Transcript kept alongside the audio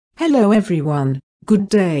Hello everyone, good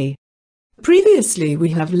day. Previously we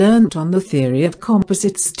have learnt on the theory of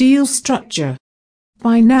composite steel structure.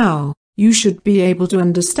 By now, you should be able to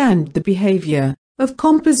understand the behavior of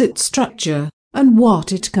composite structure and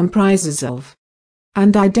what it comprises of,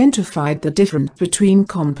 and identified the difference between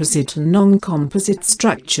composite and non-composite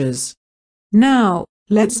structures. Now,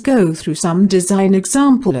 let's go through some design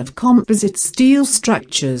example of composite steel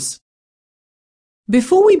structures.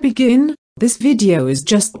 Before we begin, this video is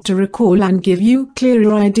just to recall and give you a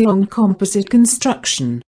clearer idea on composite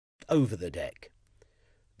construction. Over the deck.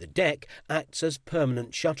 The deck acts as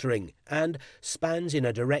permanent shuttering and spans in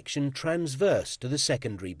a direction transverse to the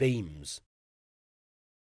secondary beams.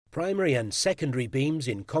 Primary and secondary beams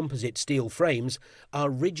in composite steel frames are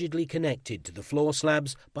rigidly connected to the floor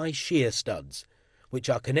slabs by shear studs, which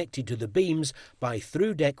are connected to the beams by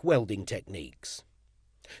through-deck welding techniques.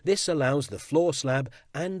 This allows the floor slab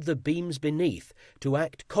and the beams beneath to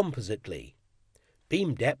act compositely.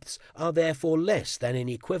 Beam depths are therefore less than in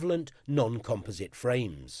equivalent non-composite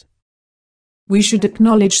frames. We should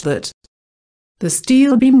acknowledge that the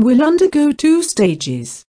steel beam will undergo two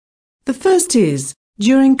stages. The first is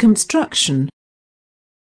during construction,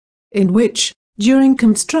 in which, during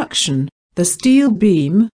construction, the steel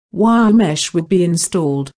beam wire mesh would be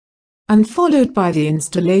installed, and followed by the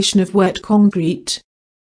installation of wet concrete.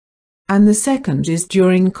 And the second is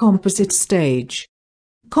during composite stage.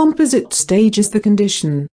 Composite stage is the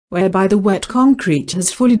condition whereby the wet concrete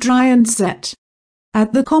has fully dry and set.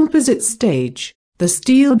 At the composite stage, the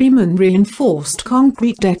steel beam and reinforced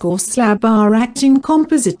concrete deck or slab are acting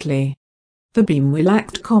compositely. The beam will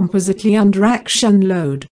act compositely under action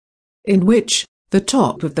load, in which the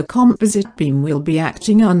top of the composite beam will be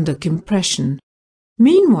acting under compression.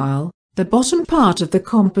 Meanwhile, the bottom part of the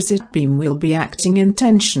composite beam will be acting in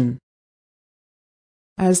tension.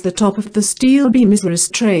 As the top of the steel beam is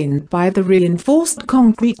restrained by the reinforced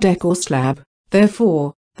concrete deck or slab,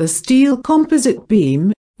 therefore, the steel composite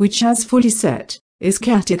beam, which has fully set, is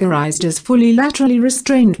categorized as fully laterally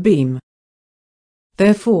restrained beam.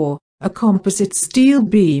 Therefore, a composite steel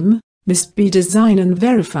beam must be design and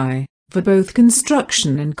verify for both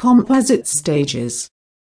construction and composite stages.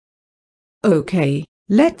 Okay,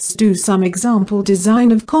 let's do some example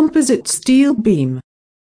design of composite steel beam.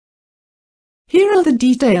 Here are the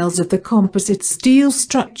details of the composite steel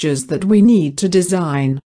structures that we need to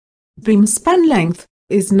design. Beam span length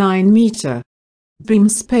is 9 meter. Beam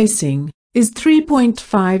spacing is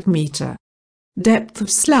 3.5 meter. Depth of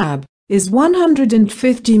slab is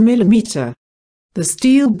 150 millimeter. The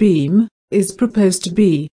steel beam is proposed to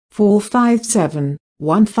be 457,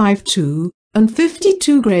 152, and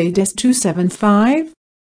 52 grade S275.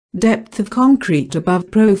 Depth of concrete above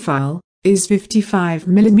profile is 55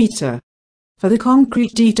 millimeter. For the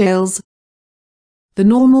concrete details, the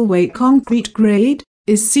normal weight concrete grade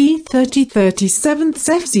is C30/37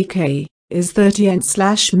 FCK, is 30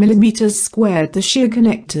 N/millimeters squared. The shear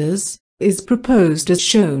connectors is proposed as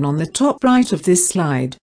shown on the top right of this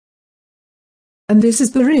slide. And this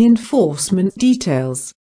is the reinforcement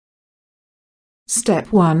details.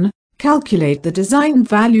 Step 1. Calculate the design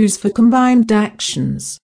values for combined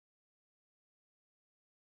actions.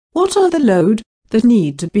 What are the load that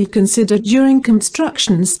need to be considered during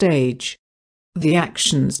construction stage? The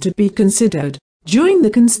actions to be considered during the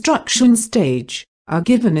construction stage are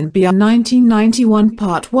given in BR 1991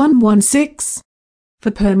 Part 116.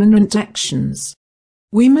 For permanent actions,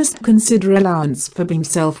 we must consider allowance for beam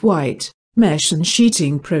self-weight, mesh and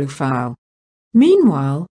sheeting profile.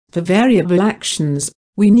 Meanwhile, for variable actions,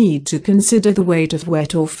 we need to consider the weight of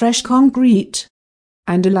wet or fresh concrete,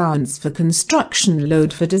 and allowance for construction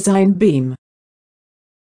load for design beam.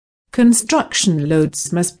 Construction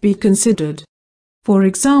loads must be considered. For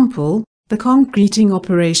example, the concreting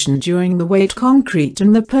operation during the wet concrete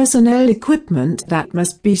and the personnel equipment that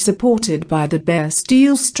must be supported by the bare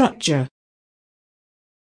steel structure.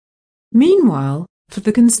 Meanwhile, for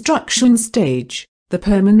the construction stage, the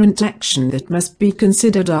permanent action that must be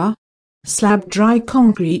considered are slab dry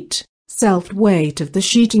concrete, self-weight of the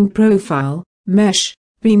sheeting profile, mesh,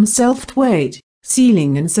 beam self-weight,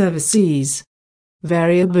 ceiling and services.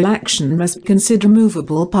 Variable action must consider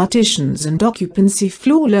movable partitions and occupancy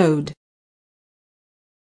floor load.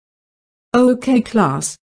 Okay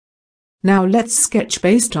class. Now let's sketch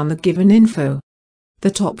based on the given info.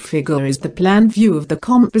 The top figure is the plan view of the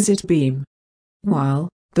composite beam, while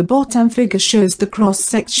the bottom figure shows the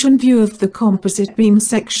cross-section view of the composite beam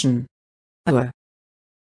section.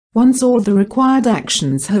 Once all the required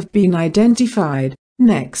actions have been identified,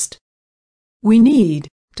 next, we need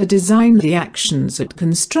to design the actions at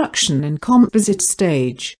construction and composite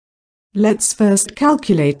stage. Let's first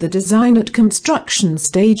calculate the design at construction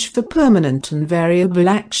stage for permanent and variable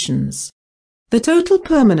actions. The total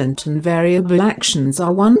permanent and variable actions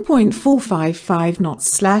are 1.455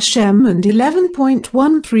 knots/m and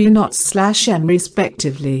 11.13 knots/m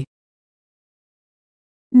respectively.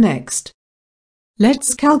 Next,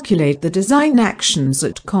 let's calculate the design actions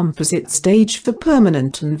at composite stage for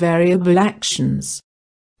permanent and variable actions.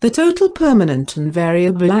 The total permanent and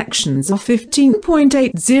variable actions are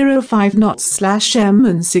 15.805 knots/m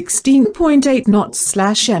and 16.8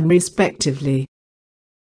 knots/m respectively.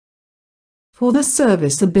 For the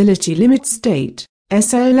serviceability limit state,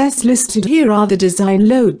 SLS listed here are the design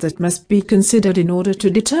load that must be considered in order to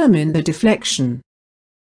determine the deflection.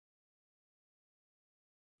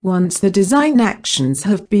 Once the design actions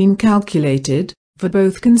have been calculated, for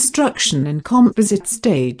both construction and composite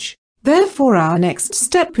stage, therefore our next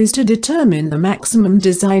step is to determine the maximum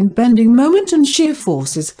design bending moment and shear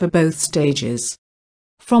forces for both stages.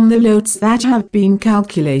 From the loads that have been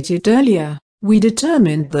calculated earlier, we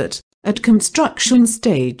determined that, at construction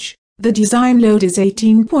stage, the design load is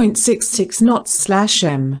 18.66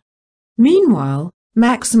 knots/m. Meanwhile,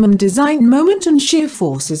 maximum design moment and shear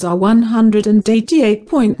forces are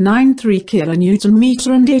 188.93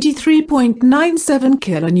 kN/m and 83.97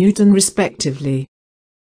 kN respectively.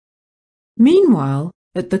 Meanwhile,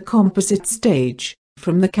 at the composite stage,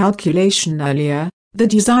 from the calculation earlier, the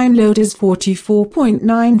design load is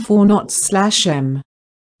 44.94 knots/m.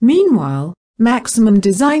 Meanwhile, maximum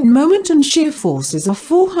design moment and shear forces are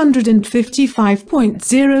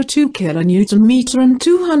 455.02 kN/m and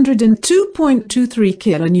 202.23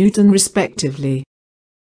 kN respectively.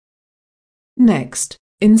 Next,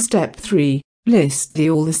 in step 3, list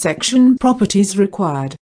all the section properties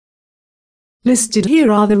required. Listed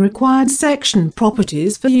here are the required section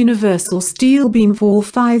properties for universal steel beam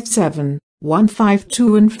 457,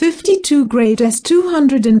 152 and 52 grade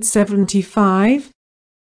S275.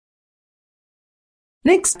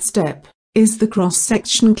 Next step is the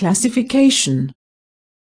cross-section classification.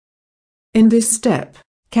 In this step,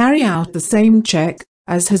 carry out the same check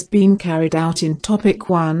as has been carried out in Topic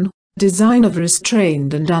 1, Design of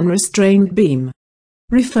Restrained and Unrestrained Beam.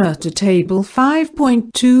 Refer to Table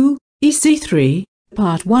 5.2, EC3,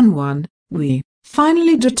 Part 1.1. We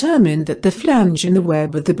finally determined that the flange and the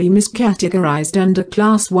web of the beam is categorized under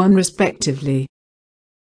Class 1 respectively.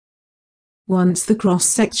 Once the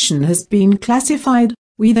cross-section has been classified,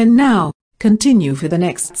 we then now continue for the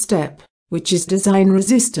next step, which is design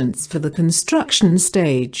resistance for the construction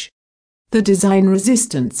stage. The design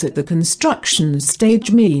resistance at the construction stage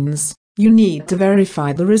means you need to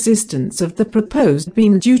verify the resistance of the proposed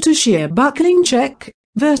beam due to shear buckling check,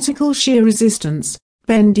 vertical shear resistance,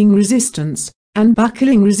 bending resistance, and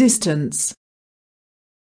buckling resistance.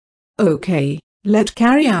 Okay, let's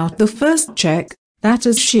carry out the first check, that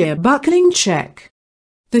is shear buckling check.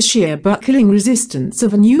 The shear buckling resistance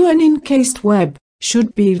of a new unencased web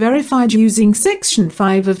should be verified using Section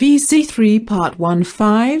 5 of EC3 Part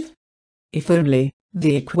 1.5. If only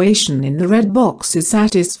the equation in the red box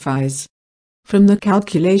satisfies. From the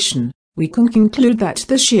calculation, we can conclude that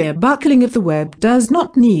the shear buckling of the web does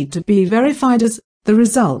not need to be verified as the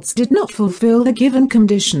results did not fulfill the given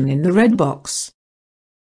condition in the red box.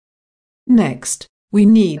 Next, we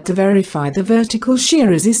need to verify the vertical shear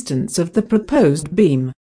resistance of the proposed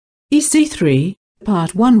beam. EC3,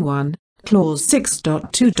 Part 1.1, Clause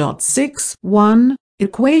 6.2.61,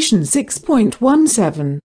 Equation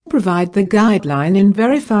 6.17, provide the guideline in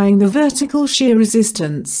verifying the vertical shear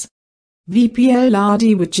resistance.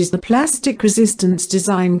 VPLRD, which is the plastic resistance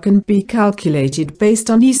design, can be calculated based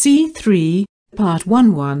on EC3, Part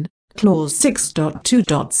 1.1, Clause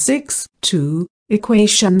 6.2.62,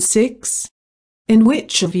 Equation 6, in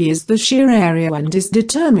which V is the shear area and is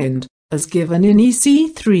determined, as given in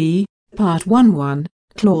EC3, Part 1.1,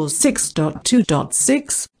 Clause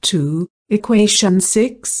 6.2.62, Equation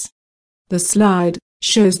 6. The slide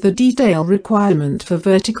shows the detail requirement for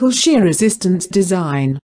vertical shear resistance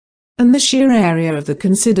design and the shear area of the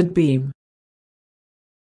considered beam.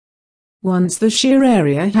 Once the shear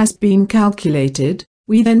area has been calculated,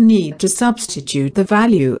 we then need to substitute the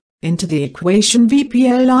value into the equation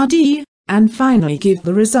VPLRD, and finally give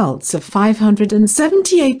the results of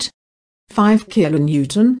 578.5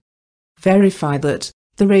 kN. Verify that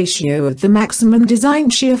the ratio of the maximum design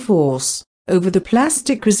shear force over the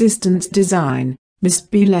plastic resistance design must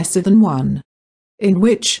be lesser than 1, in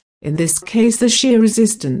which, in this case, the shear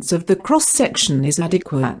resistance of the cross-section is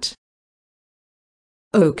adequate.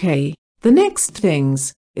 Okay, the next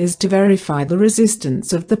things is to verify the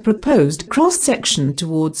resistance of the proposed cross-section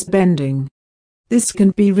towards bending. This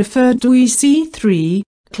can be referred to EC3,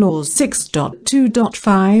 Clause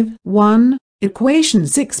 6.2.5.1, Equation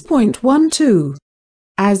 6.12.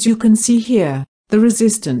 As you can see here, the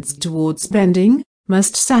resistance towards bending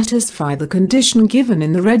must satisfy the condition given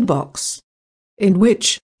in the red box, in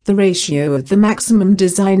which the ratio of the maximum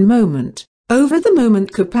design moment over the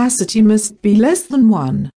moment capacity must be less than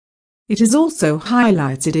 1. It is also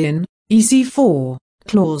highlighted in EC4,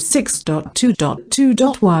 Clause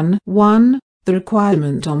 6.2.2.1.1, the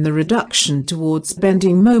requirement on the reduction towards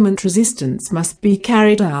bending moment resistance must be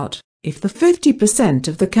carried out if the 50%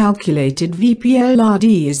 of the calculated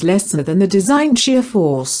VPLRD is lesser than the design shear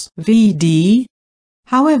force VD.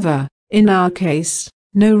 However, in our case,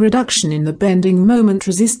 no reduction in the bending moment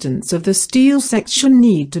resistance of the steel section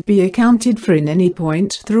need to be accounted for in any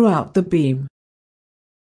point throughout the beam.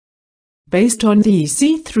 Based on the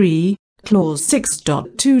EC3, Clause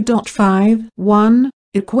 6.2.5.1,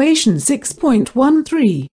 Equation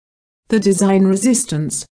 6.13, the design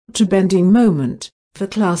resistance to bending moment for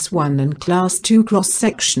Class 1 and Class 2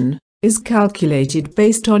 cross-section is calculated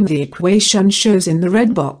based on the equation shown in the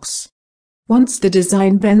red box. Once the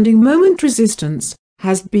design bending moment resistance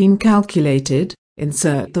has been calculated,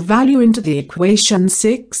 insert the value into the equation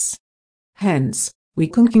 6. Hence, we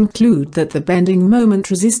can conclude that the bending moment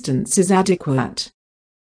resistance is adequate.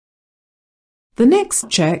 The next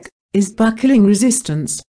check is buckling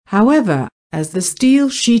resistance. However, as the steel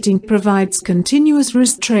sheeting provides continuous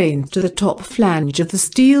restraint to the top flange of the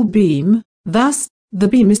steel beam, thus, the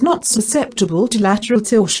beam is not susceptible to lateral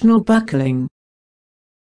torsional buckling.